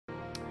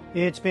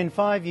It's been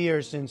 5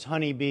 years since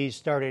honeybees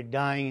started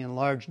dying in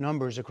large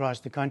numbers across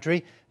the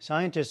country.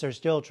 Scientists are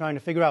still trying to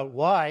figure out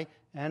why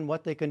and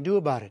what they can do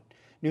about it.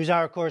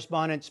 NewsHour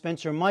correspondent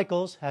Spencer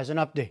Michels has an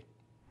update.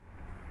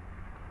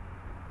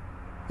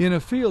 In a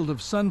field of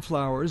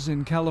sunflowers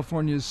in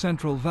California's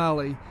Central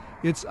Valley,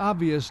 it's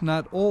obvious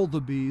not all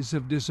the bees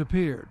have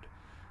disappeared.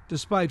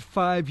 Despite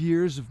 5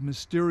 years of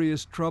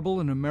mysterious trouble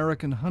in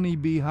American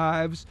honeybee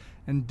hives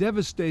and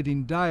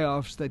devastating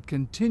die-offs that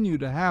continue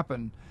to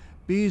happen,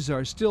 bees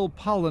are still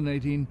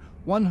pollinating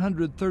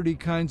 130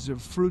 kinds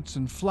of fruits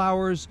and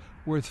flowers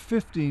worth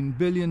 $15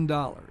 billion.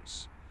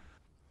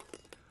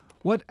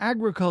 What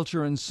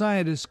agriculture and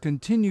scientists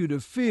continue to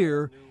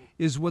fear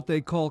is what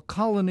they call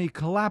colony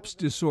collapse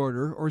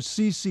disorder, or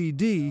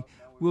CCD,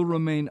 will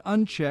remain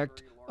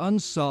unchecked,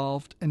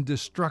 unsolved, and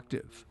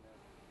destructive.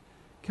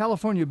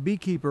 California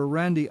beekeeper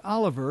Randy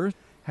Oliver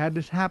had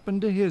it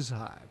happen to his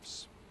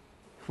hives.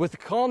 With the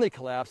colony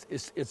collapse,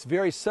 it's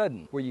very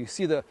sudden, where you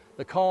see the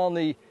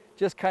colony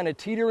just kind of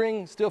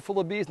teetering, still full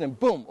of bees, and then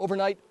boom,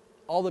 overnight,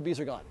 all the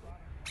bees are gone.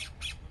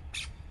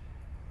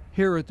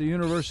 Here at the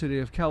University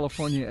of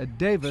California at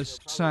Davis,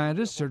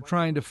 scientists are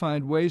trying to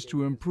find ways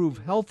to improve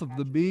health of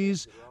the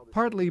bees,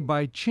 partly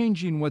by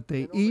changing what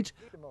they eat,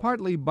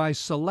 partly by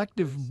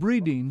selective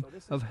breeding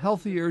of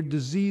healthier,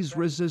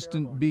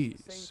 disease-resistant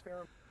bees.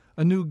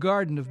 A new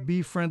garden of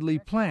bee-friendly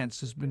plants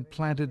has been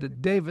planted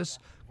at Davis,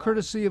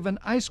 courtesy of an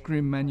ice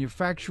cream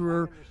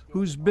manufacturer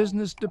whose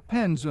business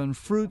depends on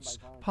fruits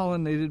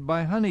pollinated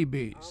by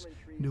honeybees,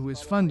 and who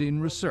is funding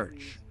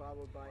research.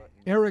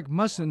 Eric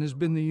Musson has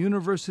been the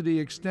University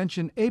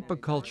Extension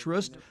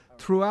apiculturist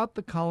throughout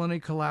the colony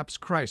collapse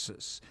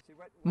crisis.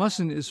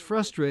 Musson is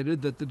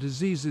frustrated that the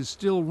disease is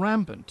still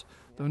rampant,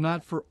 though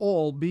not for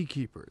all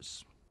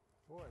beekeepers.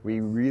 We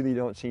really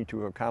don't seem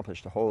to have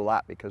accomplished a whole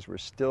lot because we're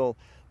still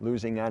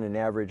losing on an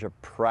average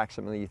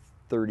approximately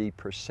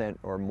 30%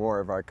 or more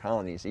of our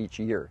colonies each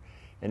year.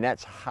 And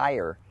that's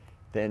higher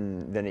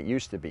than it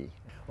used to be.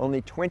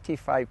 Only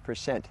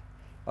 25%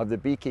 of the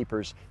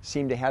beekeepers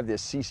seem to have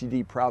this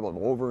CCD problem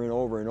over and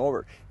over and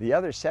over. The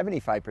other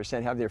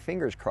 75% have their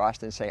fingers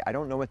crossed and say, I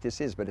don't know what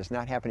this is, but it's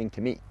not happening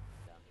to me.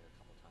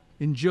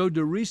 In Joe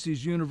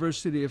DeRisi's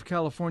University of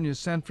California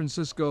San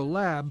Francisco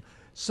lab,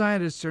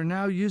 scientists are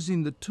now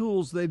using the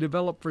tools they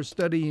developed for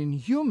studying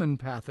human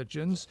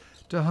pathogens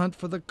to hunt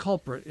for the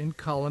culprit in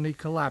colony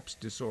collapse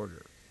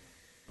disorder.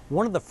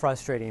 One of the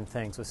frustrating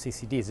things with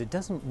CCD is it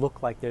doesn't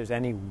look like there's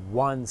any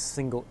one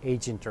single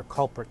agent or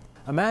culprit.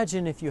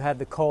 Imagine if you had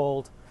the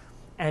cold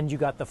and you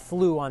got the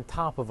flu on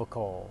top of a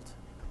cold.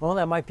 Well,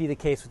 that might be the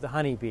case with the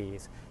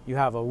honeybees. You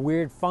have a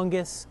weird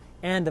fungus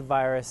and a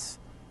virus,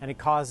 and it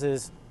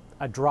causes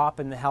a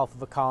drop in the health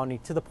of a colony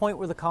to the point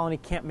where the colony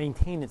can't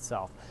maintain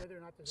itself.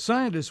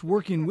 Scientists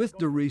working with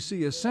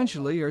DeRisi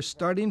essentially are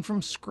starting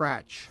from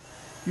scratch.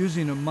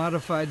 Using a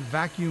modified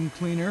vacuum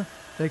cleaner,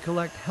 they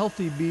collect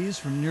healthy bees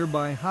from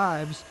nearby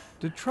hives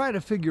to try to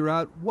figure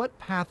out what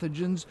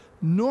pathogens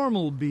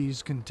normal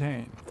bees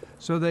contain,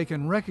 so they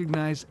can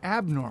recognize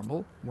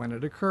abnormal when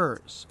it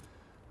occurs.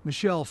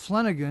 Michelle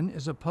Flanagan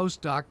is a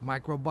postdoc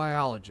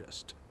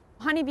microbiologist.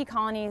 Honeybee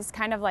colonies,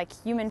 kind of like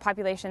human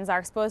populations, are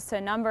exposed to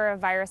a number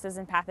of viruses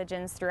and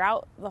pathogens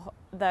throughout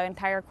the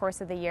entire course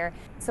of the year.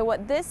 So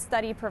what this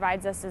study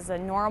provides us is a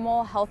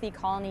normal, healthy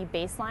colony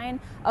baseline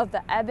of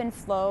the ebb and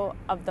flow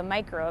of the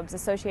microbes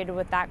associated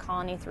with that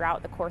colony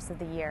throughout the course of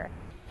the year.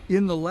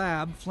 In the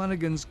lab,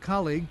 Flanagan's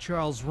colleague,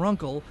 Charles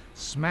Runkle,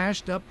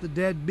 smashed up the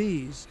dead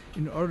bees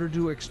in order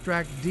to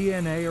extract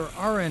DNA or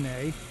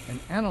RNA and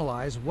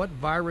analyze what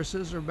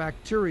viruses or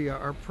bacteria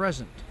are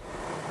present.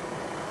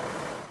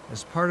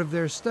 As part of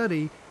their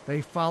study,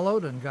 they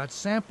followed and got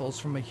samples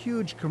from a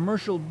huge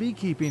commercial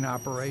beekeeping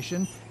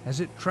operation as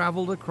it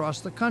traveled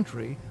across the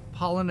country,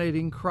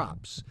 pollinating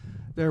crops.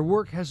 Their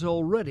work has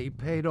already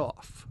paid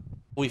off.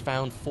 We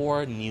found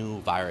 4 new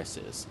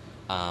viruses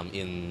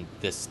in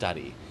this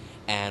study,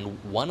 and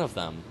one of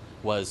them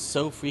was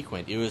so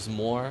frequent, there was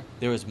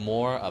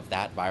more of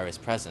that virus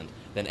present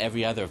than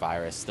every other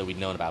virus that we'd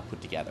known about put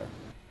together.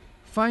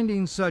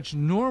 Finding such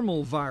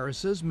normal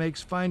viruses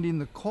makes finding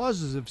the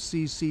causes of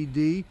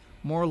CCD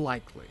more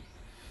likely.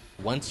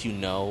 Once you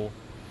know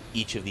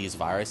each of these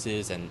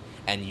viruses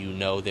and you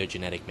know their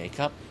genetic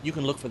makeup, you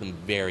can look for them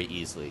very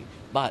easily.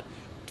 But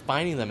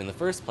finding them in the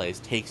first place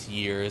takes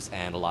years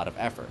and a lot of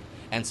effort.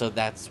 And so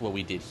that's what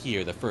we did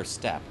here, the first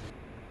step.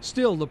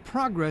 Still, the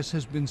progress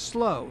has been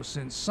slow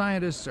since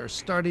scientists are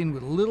starting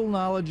with little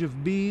knowledge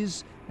of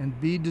bees and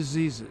bee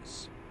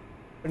diseases.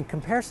 In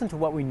comparison to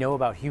what we know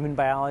about human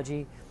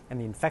biology and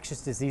the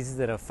infectious diseases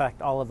that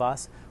affect all of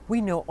us, we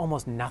know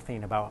almost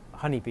nothing about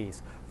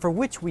honeybees, for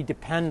which we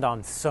depend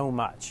on so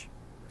much.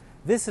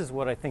 This is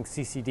what I think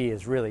CCD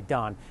has really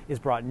done, is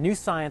brought new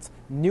science,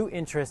 new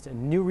interest,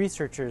 and new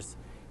researchers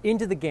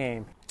into the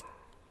game.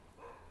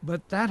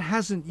 But that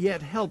hasn't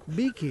yet helped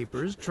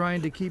beekeepers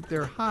trying to keep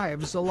their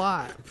hives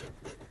alive.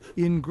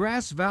 In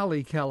Grass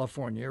Valley,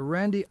 California,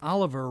 Randy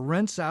Oliver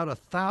rents out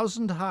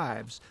 1,000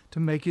 hives to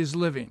make his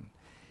living.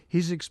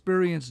 He's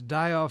experienced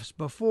die-offs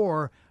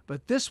before,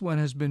 but this one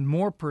has been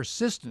more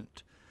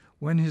persistent.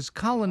 When his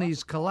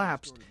colonies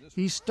collapsed,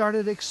 he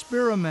started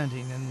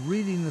experimenting and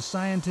reading the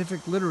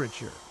scientific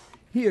literature.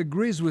 He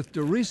agrees with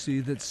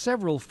Dorisi that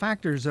several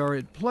factors are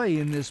at play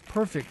in this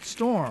perfect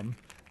storm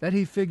that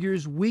he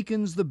figures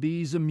weakens the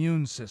bees'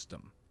 immune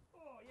system.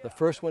 The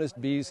first one is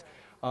bees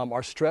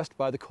are stressed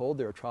by the cold.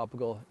 They're a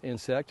tropical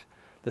insect.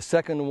 The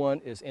second one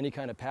is any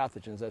kind of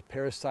pathogens, that's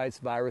parasites,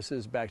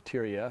 viruses,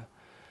 bacteria.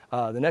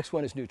 The next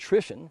one is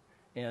nutrition,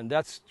 and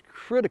that's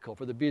critical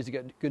for the bees to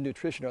get good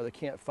nutrition or they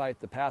can't fight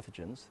the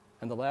pathogens.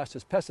 And the last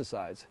is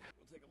pesticides.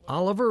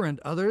 Oliver and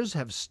others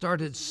have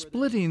started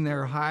splitting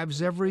their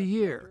hives every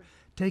year,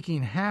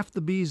 taking half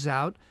the bees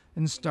out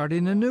and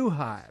starting a new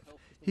hive.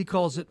 He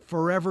calls it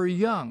Forever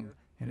Young,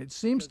 and it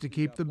seems to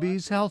keep the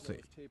bees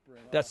healthy.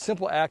 That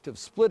simple act of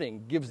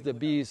splitting gives the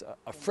bees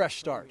a fresh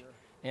start.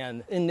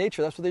 And in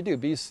nature, that's what they do.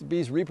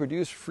 Bees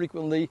reproduce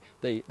frequently.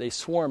 They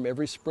swarm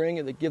every spring,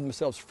 and they give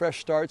themselves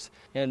fresh starts,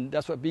 and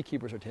that's what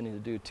beekeepers are tending to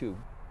do too.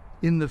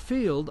 In the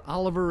field,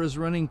 Oliver is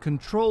running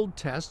controlled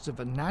tests of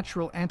a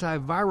natural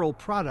antiviral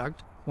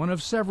product, one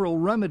of several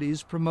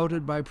remedies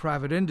promoted by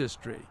private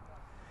industry.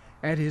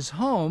 At his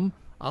home,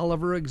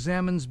 Oliver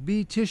examines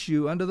bee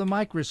tissue under the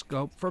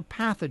microscope for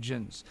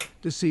pathogens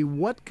to see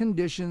what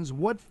conditions,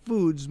 what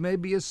foods may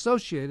be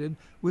associated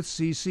with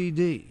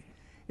CCD.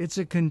 It's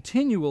a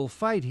continual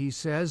fight, he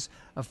says,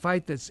 a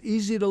fight that's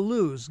easy to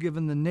lose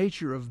given the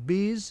nature of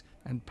bees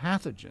and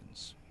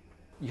pathogens.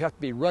 You have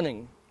to be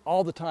running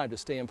all the time to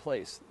stay in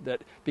place.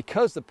 That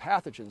because the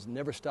pathogens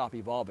never stop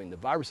evolving, the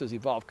viruses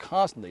evolve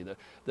constantly,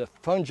 the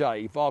fungi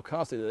evolve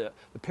constantly,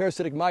 the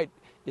parasitic mite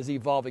is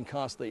evolving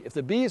constantly. If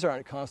the bees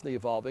aren't constantly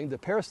evolving, the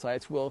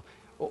parasites will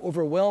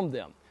overwhelm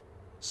them.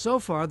 So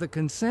far, the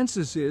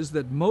consensus is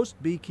that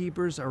most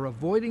beekeepers are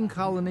avoiding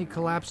colony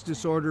collapse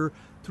disorder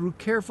through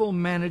careful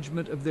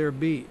management of their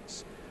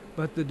bees.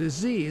 But the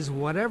disease,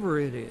 whatever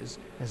it is,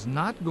 has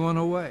not gone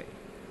away,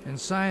 and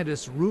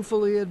scientists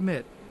ruefully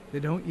admit they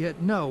don't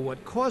yet know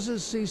what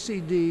causes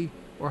CCD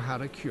or how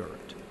to cure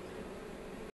it.